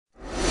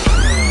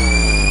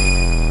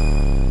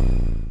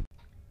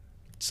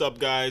What's up,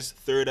 guys?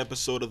 Third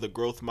episode of the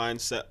Growth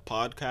Mindset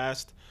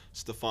podcast.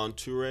 Stefan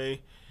Toure,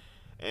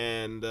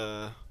 and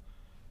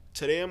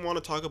today I want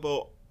to talk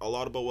about a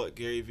lot about what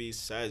Gary Vee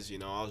says.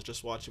 I was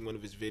just watching one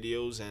of his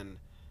videos and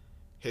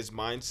his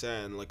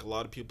mindset, and like a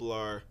lot of people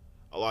are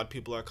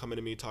coming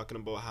to me talking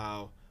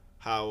about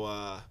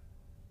how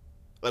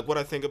like what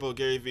I think about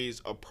Gary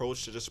Vee's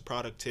approach to just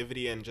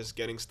productivity and just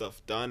getting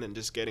stuff done and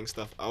just getting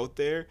stuff out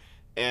there.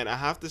 And I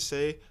have to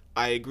say,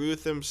 I agree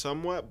with him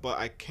somewhat, but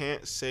I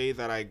can't say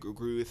that I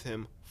agree with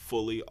him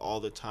fully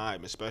all the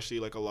time, especially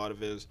like a lot of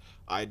his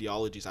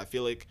ideologies. I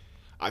feel like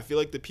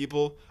the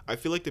people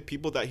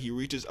that he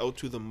reaches out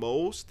to the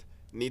most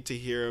need to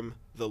hear him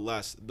the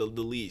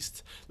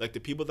least. Like the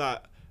people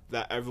that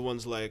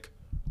everyone's like,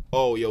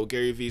 "Oh, yo,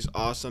 Gary Vee's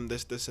awesome,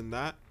 this and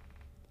that."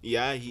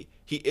 Yeah,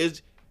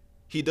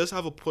 he does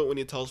have a point when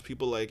he tells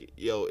people like,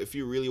 yo, if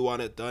you really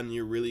want it done,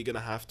 you're really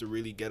gonna have to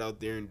really get out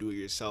there and do it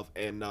yourself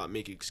and not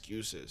make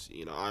excuses.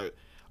 I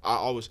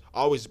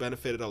always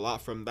benefited a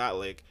lot from that.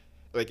 Like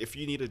if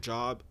you need a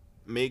job,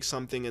 make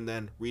something and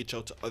then reach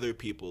out to other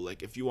people.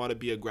 Like if you want to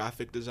be a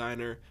graphic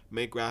designer,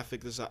 make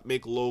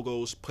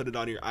logos, put it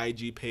on your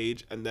IG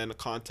page, and then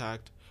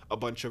contact a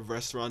bunch of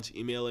restaurants,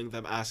 emailing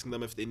them, asking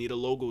them if they need a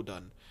logo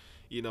done.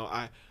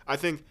 I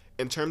think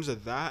in terms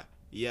of that,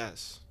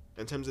 yes.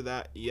 In terms of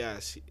that,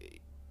 yes,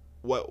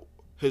 what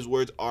his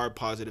words are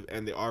positive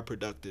and they are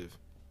productive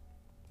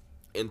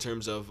in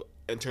terms of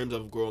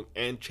growing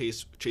and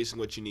chasing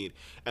what you need.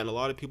 And a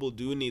lot of people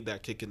do need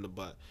that kick in the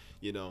butt.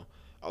 You know,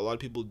 a lot of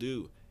people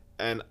do.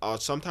 And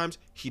sometimes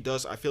he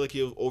does. I feel like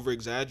he over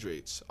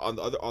exaggerates. On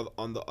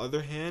the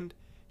other hand,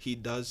 he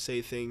does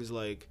say things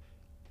like,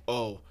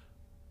 "Oh,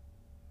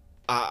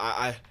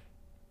 I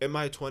in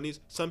my 20s,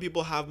 some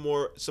people have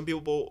more.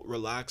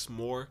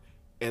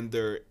 And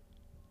their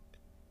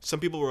some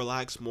people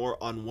relax more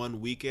on one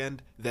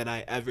weekend than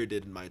I ever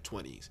did in my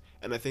 20s."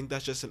 And I think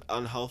that's just an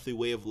unhealthy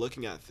way of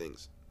looking at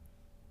things.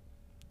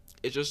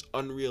 It's just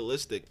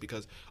unrealistic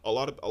because a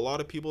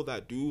lot of people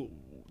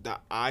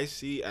that I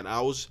see and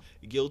I was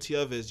guilty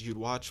of is you'd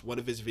watch one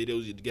of his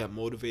videos, you'd get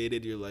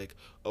motivated, you're like,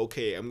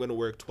 "Okay, I'm going to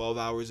work 12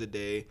 hours a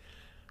day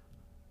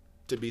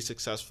to be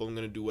successful. I'm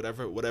going to do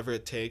whatever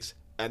it takes."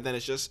 And then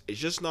it's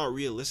just not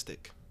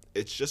realistic.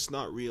 It's just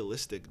not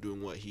realistic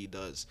doing what he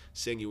does,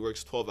 saying he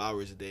works 12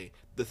 hours a day.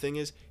 The thing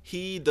is,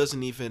 he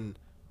doesn't even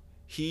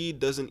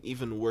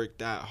work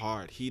that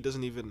hard.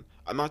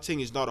 I'm not saying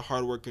he's not a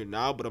hard worker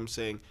now, but I'm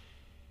saying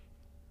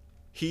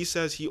he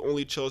says he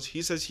only chills.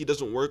 He says he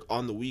doesn't work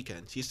on the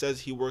weekends. He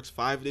says he works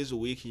 5 days a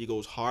week. He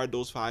goes hard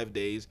those 5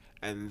 days,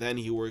 and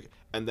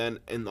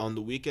on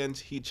the weekends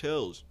he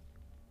chills,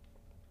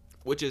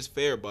 which is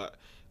fair. But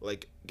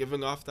like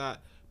giving off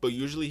that, but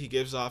usually he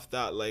gives off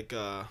that like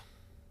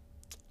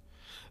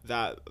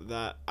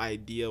that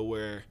idea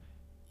where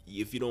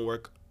if you don't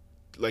work,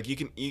 like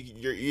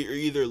you're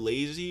either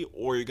lazy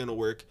or you're gonna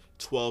work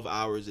 12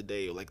 hours a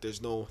day. Like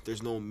there's no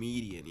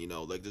median,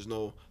 like there's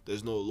no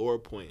lower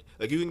point.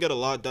 Like you can get a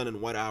lot done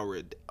in 1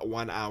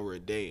 hour a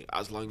day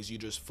as long as you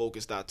just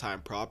focus that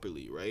time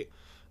properly, right?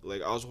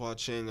 Like I was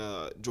watching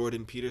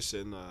Jordan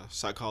Peterson, a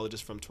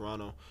psychologist from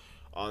Toronto,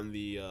 on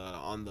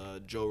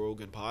the Joe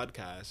Rogan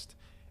podcast,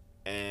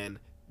 and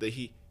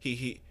he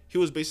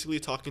was basically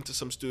talking to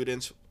some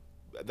students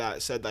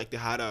that said like they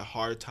had a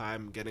hard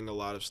time getting a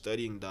lot of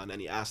studying done, and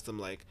he asked them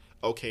like,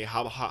 "Okay,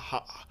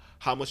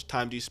 how much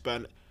time do you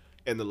spend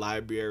in the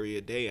library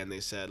a day?" And they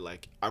said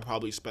like, "I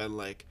probably spend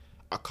like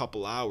a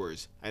couple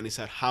hours." And he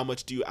said, "How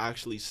much do you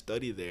actually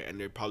study there?" And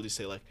they'd probably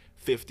say like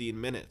 15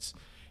 minutes.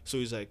 So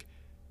he's like,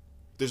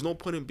 there's no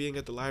point in being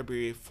at the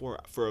library for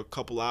a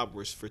couple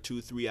hours, for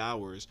 2-3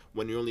 hours,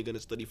 when you're only going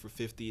to study for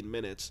 15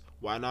 minutes.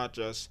 Why not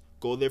just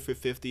go there for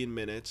 15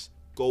 minutes,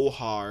 go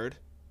hard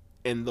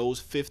in those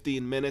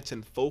 15 minutes,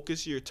 and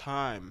focus your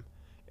time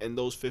in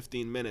those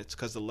 15 minutes?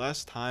 Because the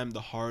less time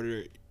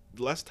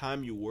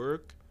you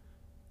work,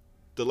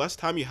 the less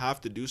time you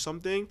have to do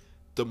something,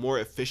 the more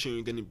efficient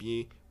you're going to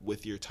be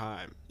with your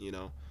time.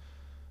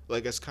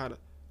 Like it's kind of,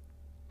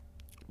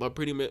 but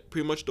pretty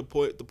much the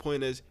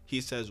point is, he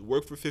says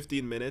work for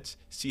 15 minutes,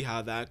 see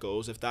how that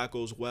goes. If that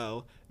goes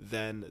well,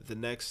 then the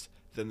next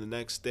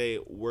day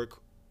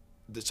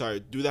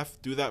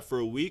do that for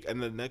a week,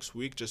 and then the next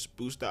week just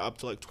boost that up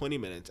to like 20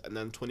 minutes, and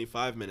then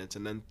 25 minutes,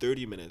 and then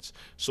 30 minutes.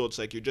 So it's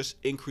like you're just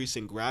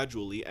increasing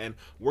gradually, and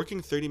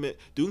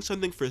doing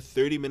something for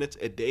 30 minutes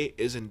a day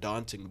isn't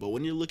daunting. But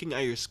when you're looking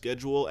at your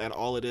schedule and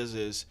all it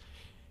is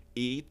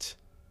eat,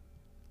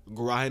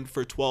 grind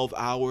for 12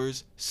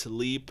 hours,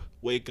 sleep,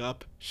 wake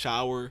up,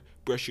 shower,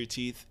 brush your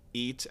teeth,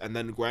 eat, and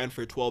then grind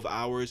for 12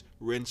 hours,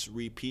 rinse,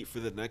 repeat for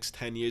the next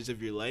 10 years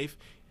of your life.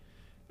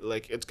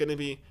 Like it's going to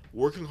be,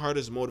 working hard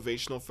is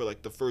motivational for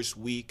like the first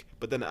week,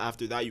 but then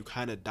after that you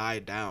kind of die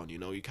down.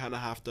 You kind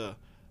of have to,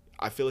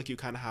 I feel like you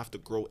kind of have to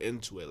grow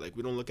into it. Like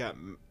we don't look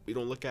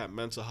at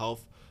mental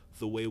health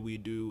the way we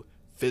do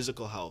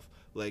physical health.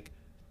 Like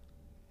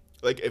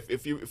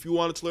if you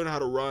wanted to learn how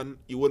to run,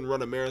 you wouldn't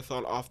run a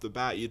marathon off the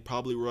bat. You'd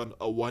probably run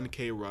a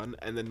 1K run,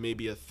 and then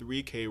maybe a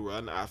 3K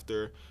run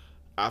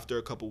after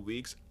a couple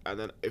weeks, and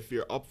then if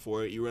you're up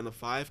for it, you run a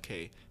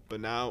 5K. But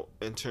now,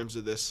 in terms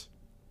of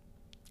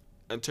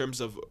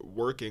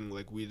working,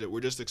 like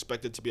we're just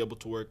expected to be able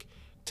to work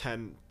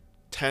 10,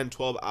 10,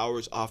 12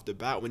 hours off the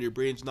bat when your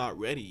brain's not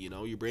ready.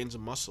 Your brain's a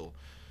muscle.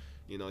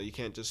 You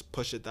can't just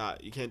push it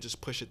that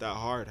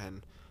hard,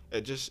 and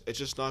it's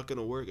just not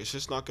gonna work. It's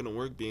just not gonna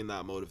work being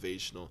that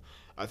motivational.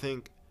 I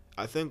think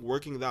I think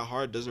working that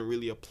hard doesn't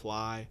really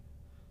apply.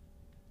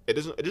 It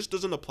just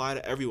doesn't apply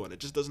to everyone. It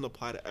just doesn't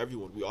apply to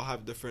everyone. We all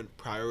have different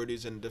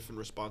priorities and different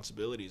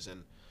responsibilities,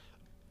 and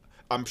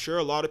I'm sure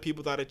a lot of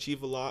people that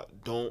achieve a lot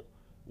don't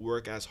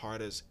work as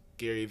hard as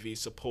Gary Vee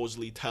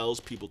supposedly tells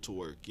people to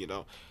work.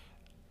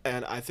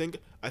 And I think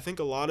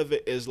a lot of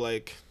it is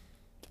like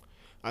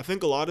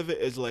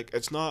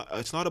it's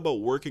not about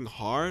working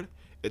hard.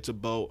 It's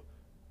about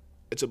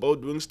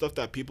doing stuff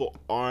that people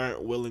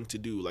aren't willing to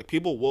do. Like,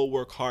 people will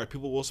work hard.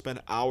 People will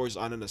spend hours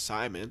on an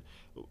assignment.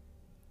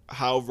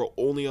 However,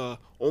 only a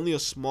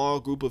small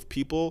group of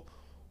people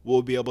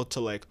will be able to,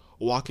 like,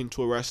 walk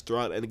into a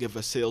restaurant and give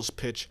a sales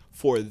pitch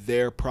for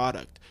their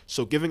product.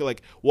 So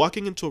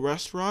walking into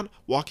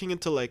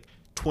like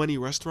 20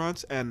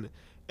 restaurants and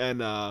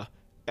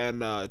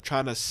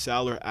trying to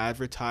sell or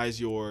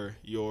advertise your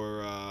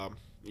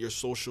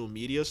social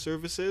media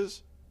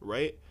services,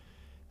 right?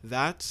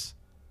 That's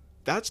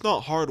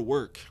not hard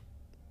work.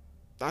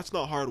 That's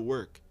not hard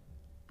work.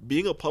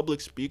 Being a public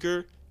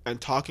speaker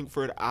and talking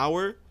for an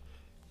hour,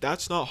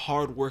 that's not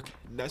hard work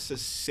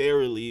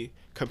necessarily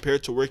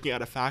compared to working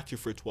at a factory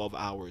for 12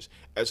 hours.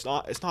 It's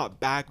not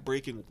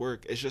back-breaking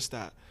work. It's just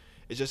that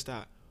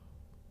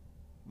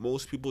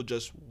most people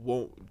just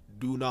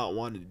do not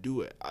want to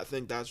do it. I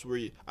think that's where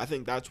you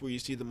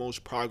see the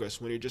most progress,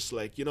 when you're just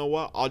like, you know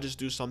what? I'll just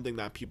do something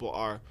that people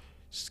are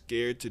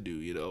scared to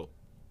do.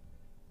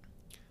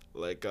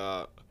 Like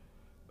DL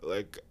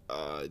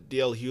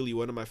Hughley,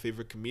 one of my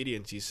favorite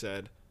comedians, he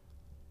said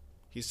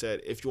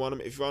if you want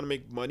to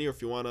make money, or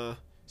if you want to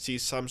see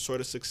some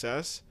sort of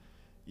success,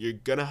 you're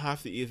gonna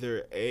have to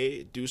either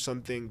do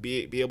something,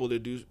 be able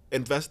to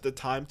invest the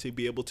time to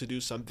be able to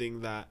do something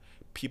that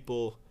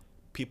people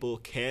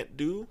can't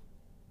do,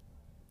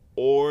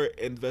 or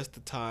invest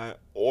the time,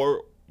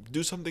 or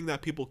do something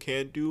that people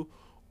can't do,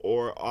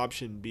 or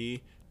option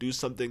B, do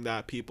something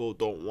that people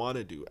don't want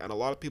to do. And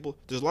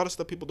there's a lot of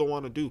stuff people don't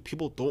want to do.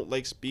 People don't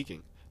like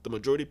speaking. The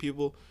majority of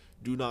people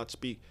do not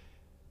speak.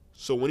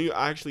 So when you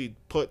actually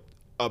put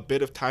a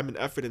bit of time and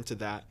effort into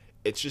that,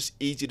 it's just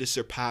easy to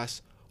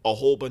surpass a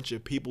whole bunch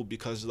of people,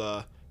 because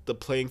the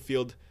playing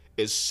field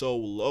is so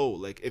low.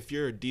 Like, if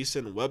you're a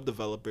decent web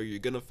developer, you're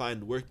gonna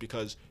find work,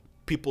 because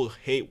people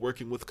hate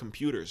working with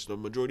computers. The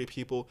majority of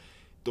people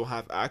don't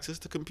have access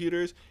to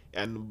computers,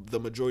 and the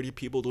majority of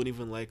people don't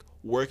even like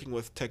working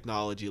with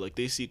technology. Like,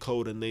 they see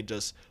code and they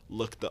just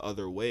look the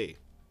other way.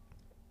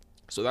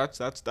 So that's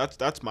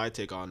my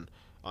take on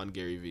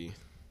Gary Vee.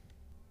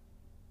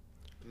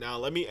 Now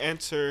let me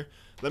answer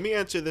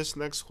this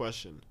next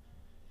question.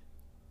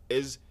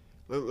 Is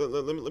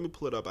let me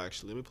pull it up,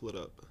 actually. Let me pull it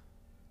up.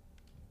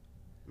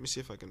 Let me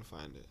see if I can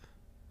find it.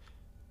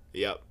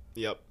 Yep.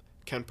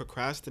 Can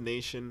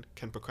procrastination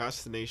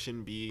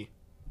be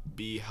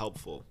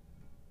helpful?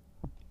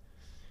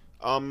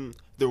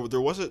 There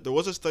was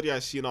a study I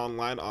seen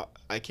online.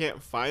 I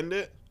can't find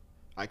it.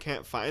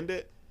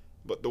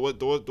 But there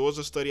was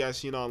a study I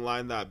seen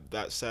online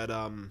that said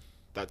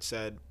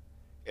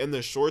in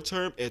the short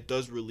term it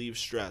does relieve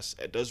stress.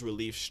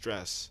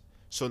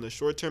 So in the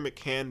short term it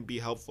can be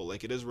helpful.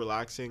 Like, it is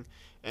relaxing,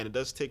 and it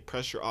does take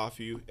pressure off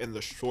you in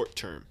the short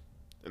term.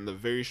 In the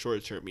very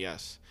short term,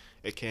 yes,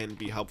 it can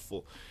be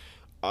helpful.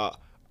 Uh,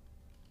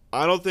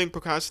 I don't think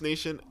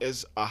procrastination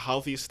is a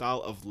healthy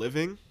style of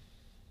living.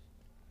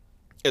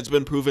 It's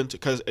been proven to,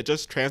 because it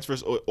just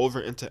transfers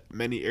over into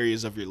many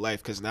areas of your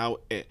life, because now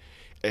it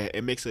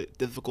makes it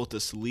difficult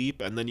to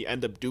sleep, and then you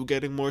end up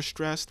getting more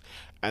stressed,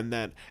 and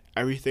then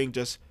everything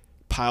just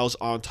piles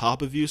on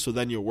top of you, so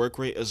then your work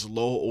rate is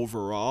low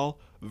overall,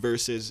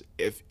 versus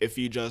if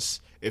you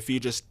just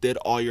did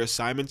all your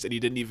assignments and you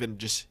didn't even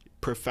just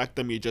perfect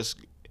them, you just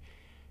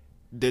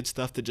did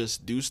stuff to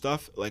just do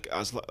stuff, like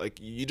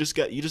you just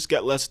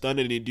get less done,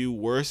 and you do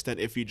worse than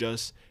if you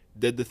just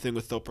did the thing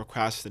without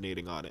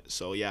procrastinating on it.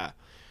 So yeah,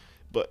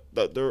 but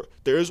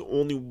there is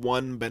only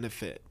one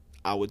benefit,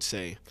 I would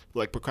say.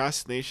 Like,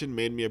 procrastination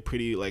made me a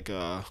pretty, like,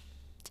 I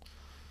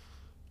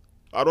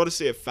don't want to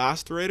say a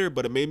fast writer,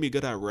 but it made me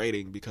good at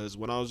writing, because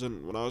when I was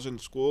in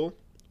school,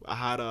 I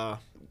had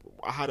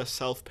a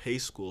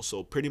self-paced school.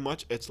 So pretty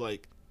much it's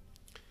like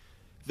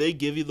they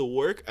give you the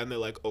work, and they're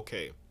like,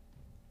 okay,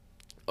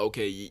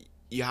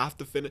 you have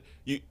to finish.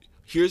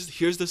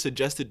 Here's the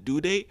suggested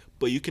due date,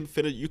 but you can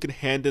finish. You can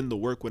hand in the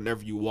work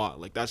whenever you want.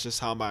 Like, that's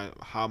just how my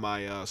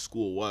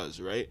school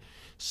was, right?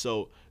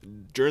 So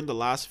during the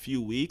last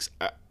few weeks,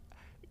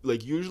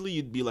 like, usually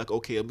you'd be like,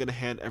 okay, I'm gonna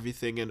hand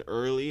everything in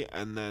early,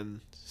 and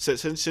then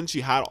since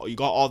you got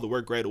all the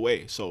work right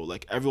away, so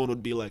like everyone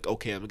would be like,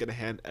 okay, I'm gonna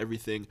hand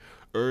everything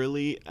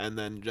early, and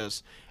then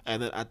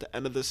at the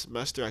end of the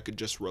semester I could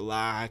just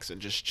relax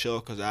and just chill,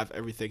 because I have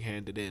everything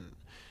handed in.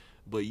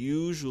 but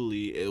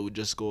usually it would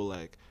just go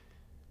like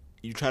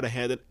you try to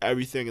handle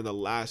everything in the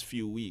last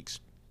few weeks.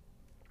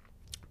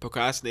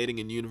 Procrastinating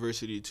in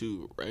university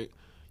too, right?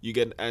 You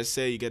get an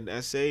essay,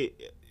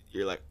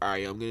 you're like, all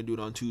right, I'm gonna do it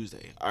on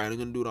Tuesday. All right, I'm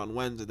gonna do it on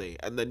Wednesday,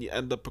 and then you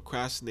end up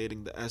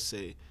procrastinating the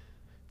essay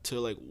to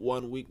like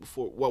 1 week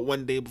before, well,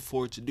 1 day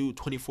before it's due,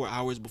 24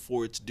 hours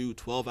before it's due,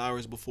 12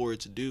 hours before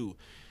it's due.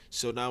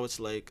 So now it's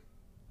like,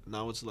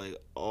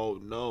 oh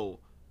no,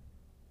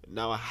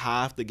 now I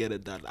have to get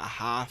it done. I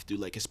have to,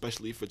 like,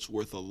 especially if it's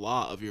worth a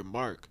lot of your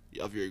mark,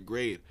 of your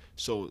grade.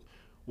 So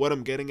what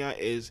I'm getting at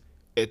is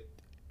it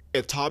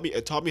it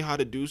taught me how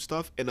to do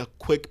stuff in a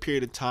quick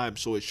period of time.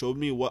 So it showed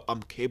me what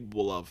I'm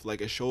capable of.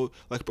 Like it showed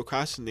like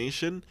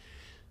procrastination.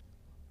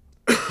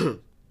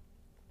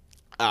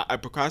 I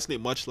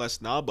procrastinate much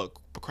less now, but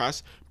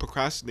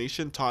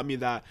procrastination taught me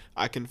that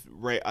I can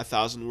write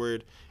 1,000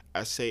 word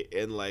essay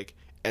in like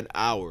an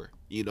hour,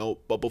 you know.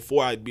 But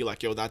before I'd be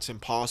like, yo, that's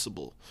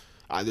impossible.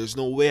 There's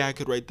no way I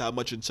could write that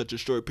much in such a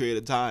short period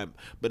of time.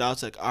 But now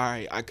it's like, all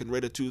right, I can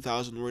write a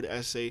 2,000 word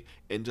essay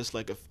in just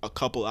like a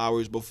couple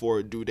hours before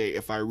a due date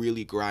if I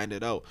really grind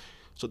it out.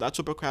 So that's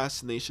what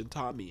procrastination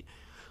taught me.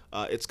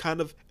 It's kind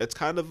of a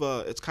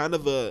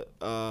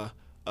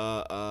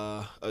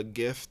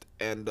gift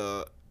and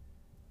a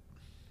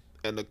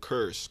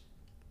curse,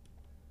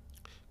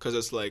 because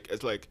it's like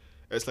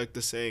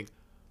the saying,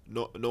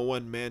 no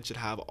one man should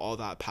have all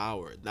that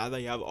power. Now that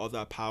you have all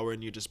that power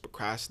and you're just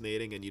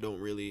procrastinating and you don't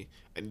really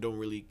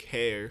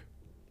care,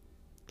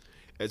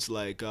 it's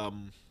like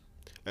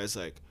it's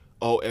like,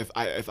 oh,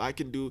 if I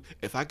could do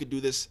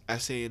this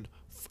essay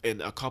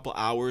in a couple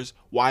hours,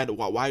 why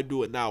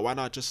do it now? Why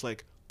not just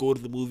like go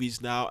to the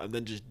movies now and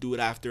then just do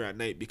it after at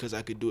night, because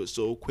I could do it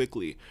so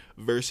quickly.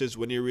 Versus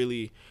when you're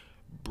really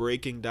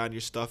breaking down your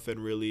stuff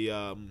and really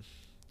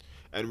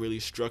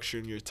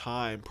structuring your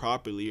time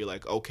properly, you're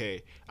like,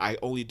 okay, I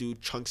only do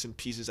chunks and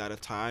pieces at a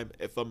time.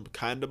 If I'm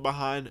kind of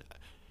behind,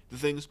 the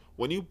things,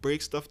 when you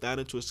break stuff down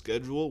into a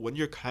schedule, when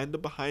you're kind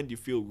of behind, you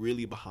feel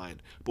really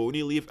behind. But when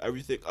you leave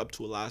everything up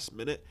to a last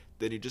minute,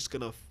 then you're just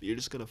gonna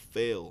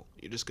fail.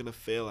 You're just gonna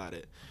fail at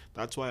it.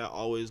 That's why I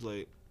always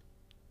like.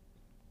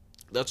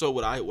 That's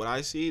what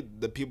I see.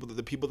 The people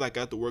that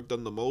got the work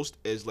done the most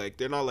is like,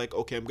 they're not like,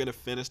 okay, I'm gonna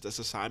finish this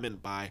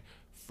assignment by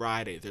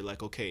Friday. They're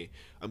like, okay,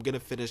 I'm gonna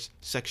finish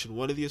section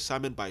one of the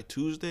assignment by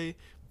Tuesday,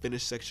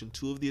 finish section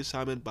two of the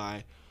assignment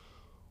by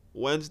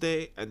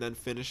Wednesday, and then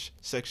finish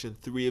section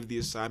three of the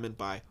assignment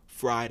by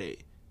Friday.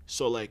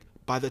 So like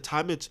by the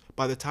time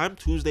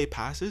Tuesday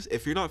passes,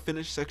 if you're not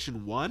finished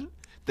section one,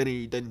 then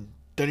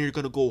you're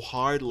gonna go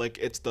hard. Like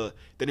it's the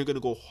then you're gonna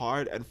go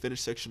hard and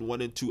finish section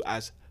one and two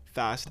as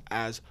fast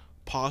as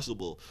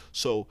possible.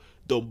 So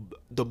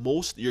the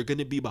most you're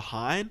gonna be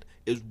behind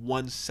is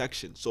one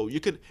section. So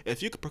you can,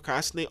 if you can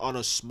procrastinate on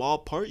a small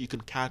part, you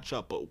can catch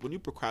up. But when you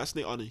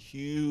procrastinate on a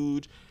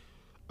huge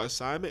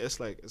assignment, it's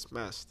like it's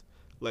messed.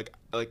 Like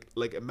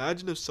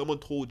imagine if someone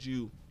told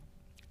you,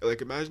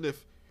 like imagine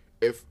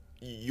if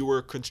you were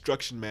a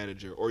construction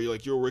manager, or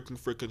you're working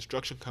for a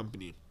construction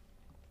company,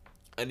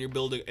 and you're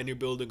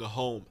building a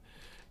home,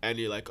 and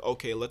you're like,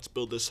 okay, let's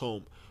build this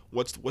home.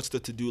 What's the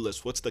to-do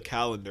list? What's the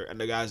calendar? And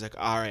the guy's like,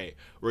 all right,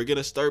 we're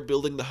gonna start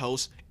building the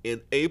house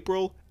in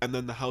April, and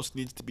then the house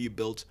needs to be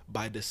built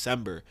by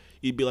December.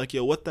 You'd be like,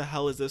 yo, what the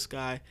hell is this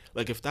guy?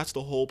 Like, if that's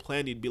the whole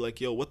plan, you'd be like,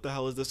 yo, what the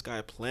hell is this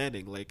guy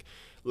planning? Like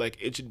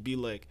it should be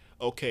like,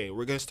 okay,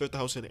 we're gonna start the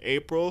house in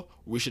April.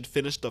 We should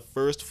finish the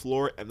first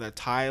floor and the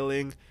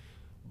tiling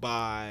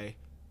by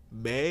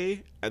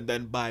May, and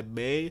then by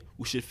May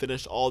we should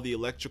finish all the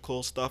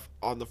electrical stuff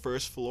on the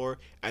first floor,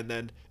 and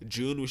then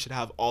June we should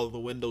have all the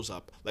windows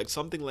up, like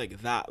something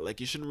like that.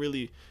 Like you shouldn't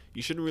really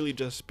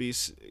just be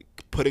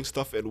putting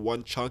stuff in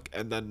one chunk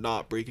and then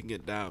not breaking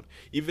it down.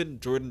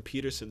 Even Jordan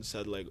Peterson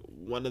said like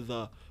one of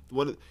the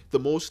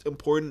most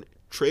important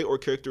trait or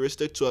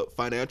characteristic to a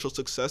financial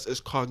success is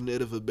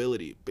cognitive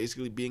ability,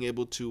 basically being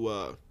able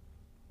to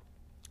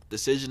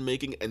decision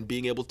making, and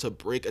being able to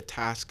break a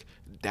task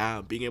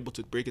down,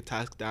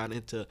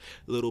 into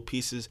little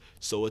pieces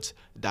so it's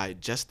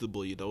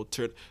digestible,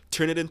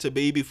 turn it into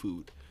baby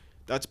food.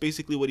 That's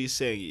basically what he's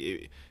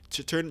saying.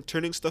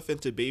 Turning stuff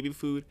into baby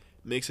food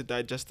makes it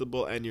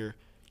digestible, and you're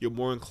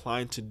more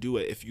inclined to do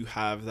it if you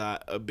have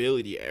that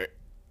ability,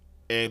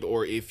 and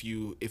or if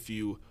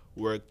you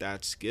work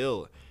that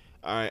skill.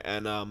 All right,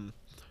 and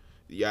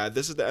yeah,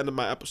 this is the end of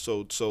my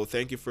episode. So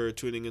thank you for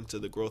tuning into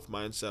the Growth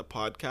Mindset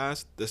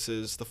podcast. This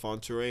is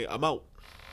Stefan Toure. I'm out.